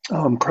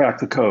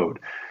 cracked the code.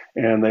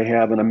 And they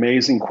have an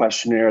amazing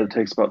questionnaire that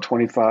takes about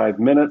 25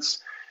 minutes.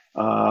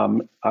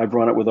 I've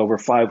run it with over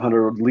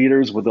 500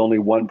 leaders with only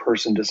one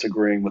person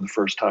disagreeing with the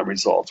first time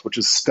results, which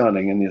is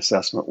stunning in the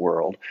assessment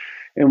world.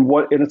 And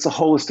it's a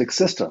holistic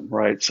system,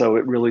 right? So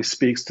it really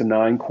speaks to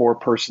 9 core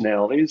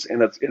personalities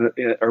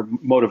or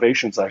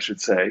motivations, I should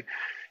say.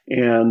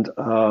 And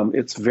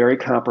it's very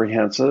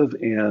comprehensive,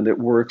 and it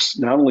works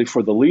not only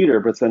for the leader,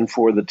 but then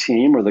for the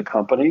team or the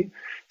company,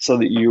 so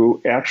that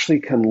you actually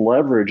can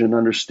leverage and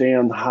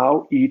understand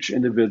how each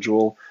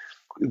individual,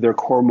 their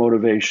core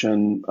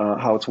motivation,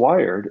 how it's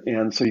wired.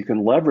 And so you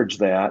can leverage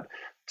that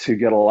to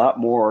get a lot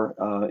more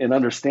and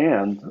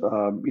understand,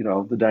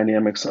 the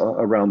dynamics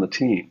around the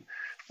team.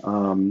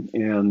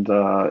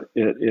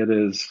 It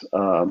is,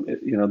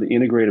 the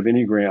integrative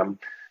Enneagram,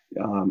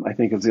 I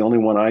think is the only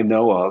one I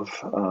know of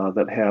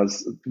that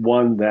has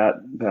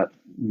that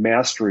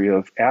mastery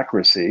of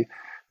accuracy.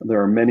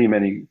 There are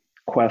many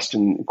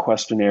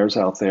questionnaires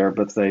out there,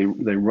 but they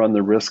run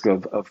the risk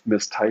of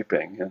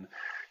mistyping. And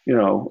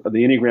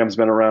the Enneagram's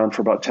been around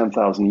for about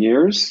 10,000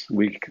 years.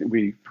 We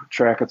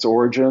track its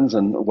origins,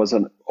 and it was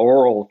an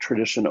oral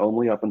tradition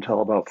only up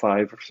until about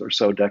 5 or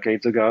so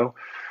decades ago.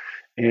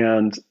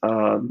 And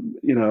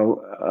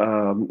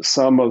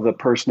some of the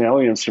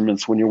personality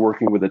instruments when you're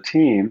working with a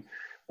team,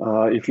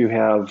 if you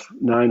have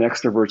 9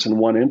 extroverts and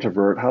 1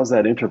 introvert, how's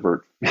that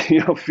introvert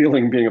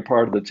feeling being a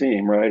part of the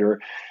team, right?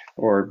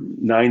 Or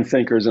 9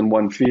 thinkers and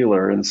 1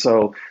 feeler. And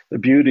so the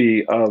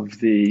beauty of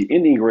the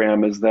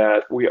Enneagram is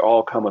that we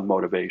all come with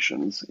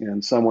motivations,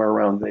 and somewhere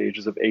around the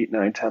ages of 8,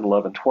 9, 10,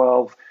 11,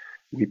 12,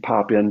 we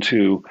pop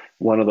into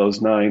one of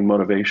those 9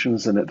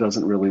 motivations, and it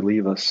doesn't really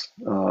leave us.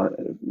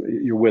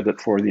 You're with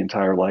it for the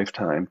entire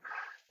lifetime.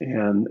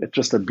 And it's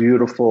just a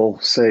beautiful,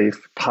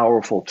 safe,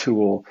 powerful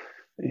tool.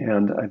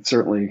 And I'd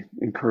certainly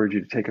encourage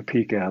you to take a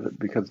peek at it,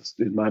 because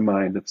in my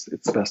mind, it's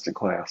best in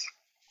class.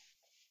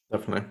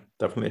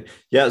 Definitely.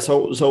 Yeah.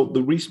 So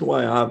the reason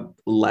why I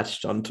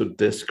latched onto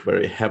DISC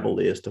very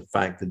heavily is the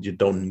fact that you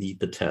don't need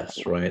the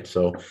test, right?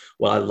 So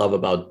what I love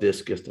about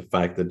DISC is the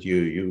fact that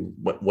you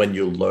when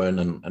you learn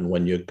and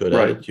when you're good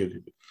at it,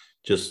 you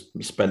just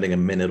spending a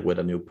minute with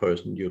a new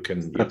person, you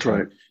can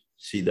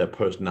see their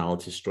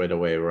personality straight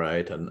away,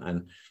 right?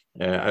 And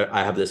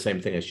I have the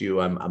same thing as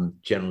you. I'm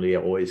generally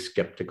always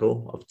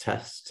skeptical of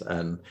tests,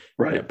 and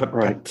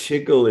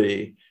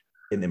particularly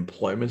in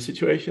employment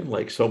situation,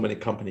 like so many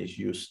companies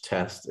use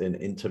tests in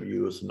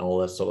interviews and all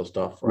that sort of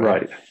stuff,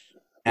 right?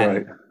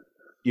 And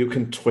you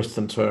can twist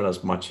and turn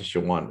as much as you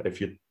want.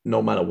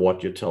 No matter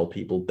what you tell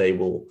people, they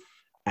will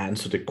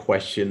answer the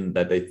question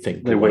that they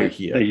think they want to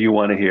hear. That you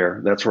want to hear.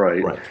 That's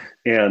right.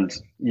 And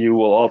you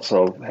will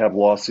also have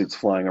lawsuits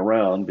flying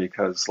around,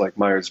 because like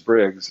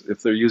Myers-Briggs,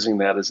 if they're using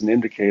that as an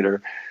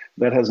indicator,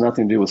 that has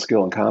nothing to do with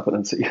skill and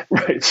competency,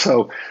 right?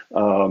 So,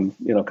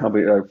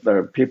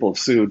 people have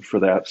sued for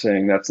that,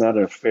 saying that's not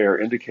a fair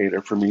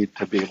indicator for me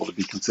to be able to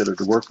be considered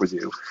to work with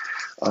you.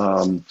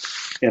 And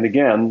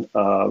again,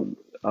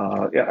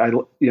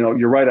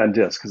 you're right on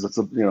DISC because it's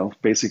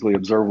basically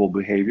observable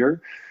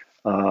behavior.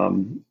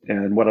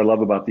 And what I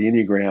love about the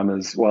Enneagram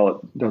is, while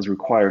it does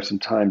require some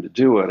time to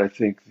do it, I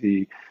think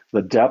the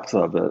depth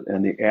of it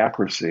and the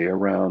accuracy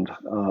around,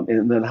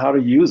 and then how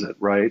to use it,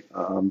 right?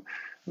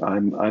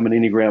 I'm an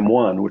Enneagram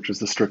 1, which is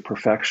the strict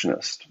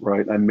perfectionist,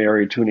 right? I'm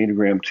married to an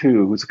Enneagram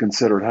 2, who's a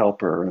considerate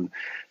helper,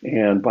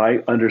 and by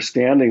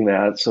understanding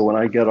that, so when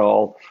I get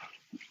all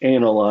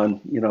anal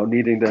on,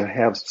 needing to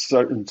have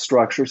certain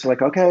structures,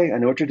 like, okay, I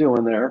know what you're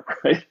doing there,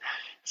 right?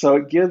 So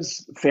it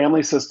gives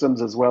family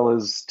systems as well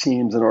as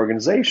teams and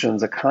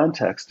organizations a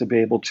context to be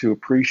able to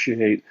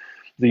appreciate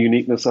the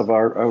uniqueness of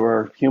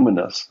our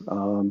humanness,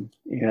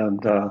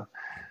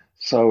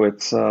 so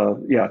it's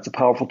it's a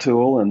powerful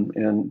tool,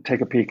 and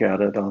take a peek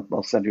at it.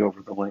 I'll send you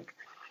over the link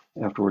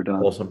after we're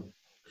done. Awesome.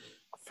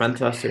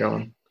 Fantastic,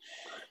 Alan.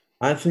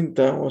 I think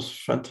that was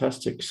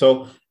fantastic.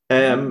 So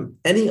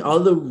any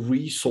other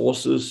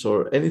resources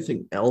or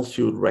anything else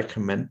you would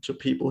recommend to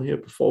people here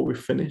before we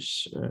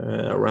finish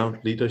around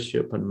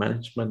leadership and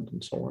management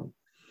and so on?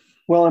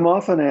 Well, I'm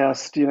often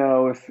asked,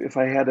 if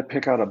I had to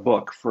pick out a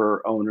book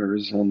for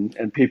owners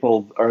and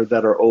people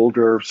that are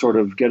older, sort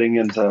of getting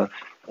into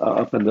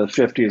up in the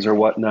 50s or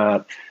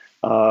whatnot.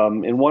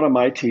 And one of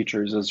my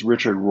teachers is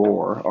Richard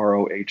Rohr,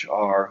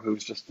 R-O-H-R,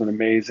 who's just an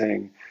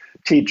amazing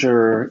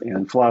teacher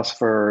and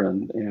philosopher,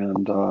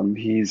 and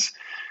he's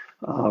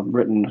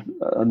written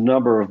a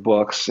number of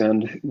books.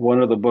 And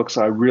one of the books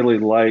I really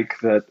like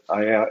that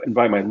I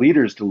invite my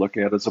leaders to look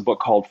at is a book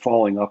called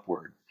Falling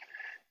Upward.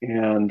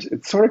 And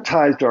it sort of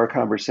ties to our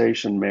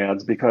conversation,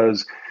 Mads,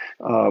 because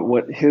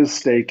what his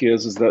stake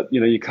is that,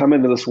 you come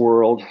into this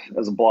world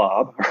as a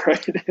blob,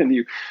 right? And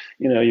you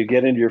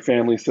get into your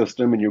family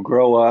system and you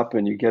grow up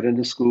and you get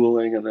into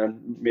schooling and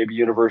then maybe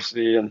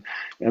university and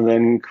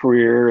then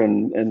career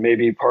and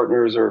maybe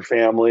partners or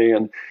family.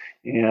 And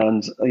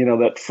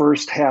that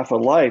first half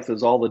of life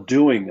is all the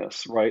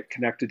doingness, right?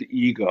 Connected to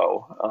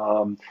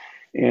ego.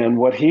 And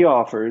what he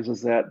offers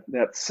is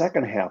that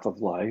second half of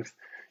life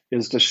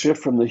is to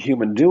shift from the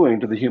human doing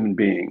to the human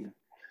being,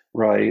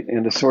 right?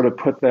 And to sort of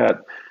put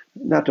that,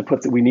 not to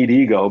put that we need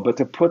ego, but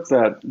to put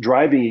that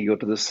driving ego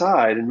to the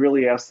side and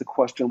really ask the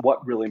question,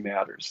 what really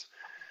matters?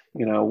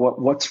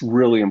 What's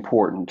really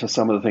important to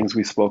some of the things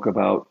we spoke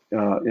about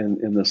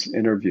in this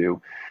interview.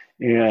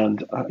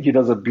 And he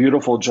does a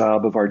beautiful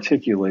job of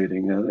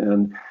articulating it.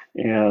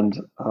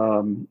 And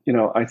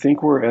I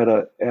think we're at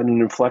an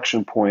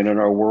inflection point in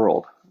our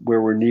world where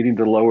we're needing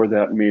to lower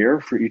that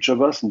mirror for each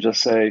of us and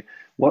just say,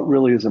 what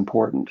really is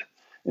important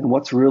and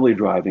what's really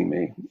driving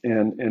me,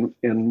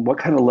 and what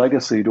kind of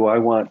legacy do I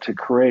want to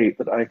create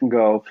that I can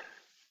go,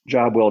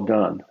 job well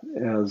done,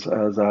 as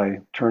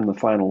I turn the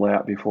final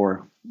lap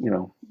before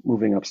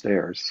moving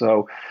upstairs.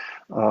 So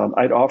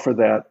I'd offer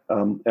that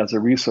as a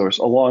resource,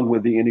 along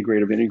with the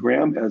Integrative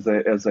Enneagram as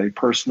a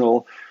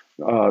personal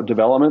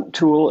development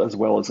tool, as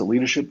well as a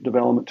leadership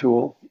development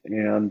tool,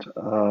 and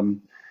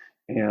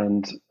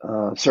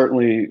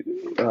certainly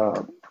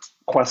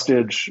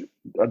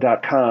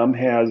Questage.com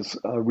has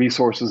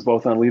resources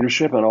both on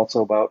leadership and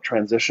also about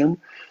transition.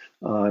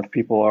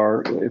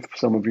 If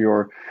some of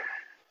your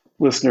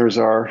listeners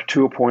are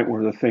to a point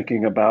where they're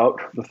thinking about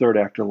the third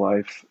act of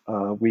life,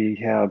 we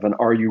have an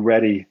Are You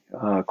Ready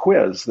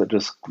quiz that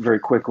just very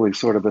quickly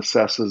sort of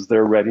assesses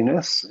their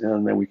readiness,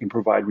 and then we can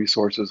provide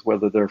resources,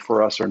 whether they're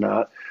for us or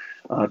not,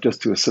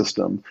 just to assist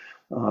them.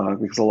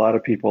 Because a lot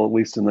of people, at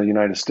least in the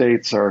United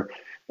States, are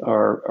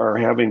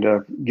having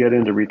to get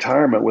into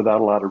retirement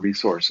without a lot of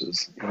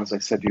resources. And as I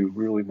said, you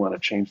really want to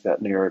change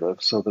that narrative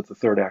so that the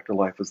third act of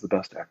life is the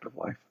best act of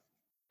life.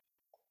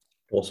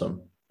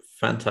 Awesome.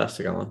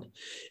 Fantastic, Alan.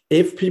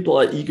 If people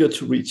are eager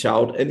to reach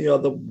out, any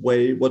other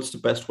way, what's the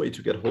best way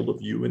to get hold of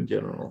you in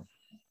general?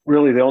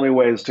 Really, the only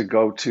way is to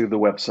go to the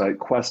website,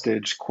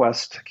 Questage,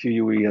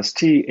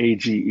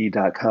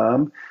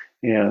 Questage.com.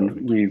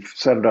 And we've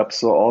set it up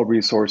so all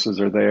resources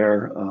are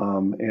there,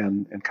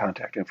 and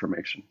contact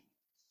information.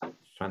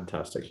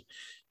 Fantastic.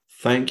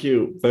 Thank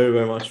you very,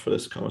 very much for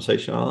this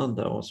conversation, Alan.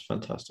 That was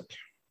fantastic.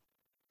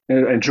 I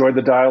enjoyed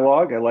the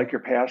dialogue. I like your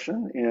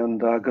passion,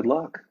 and good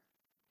luck.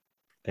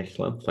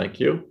 Excellent. Thank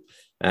you.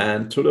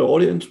 And to the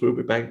audience, we'll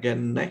be back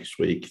again next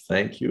week.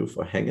 Thank you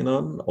for hanging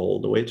on all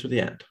the way to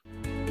the end.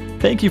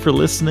 Thank you for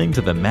listening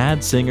to the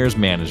Mad Singers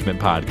Management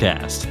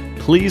Podcast.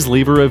 Please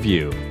leave a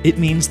review. It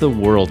means the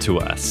world to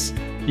us.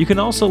 You can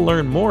also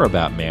learn more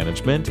about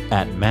management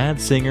at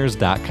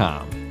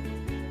madsingers.com.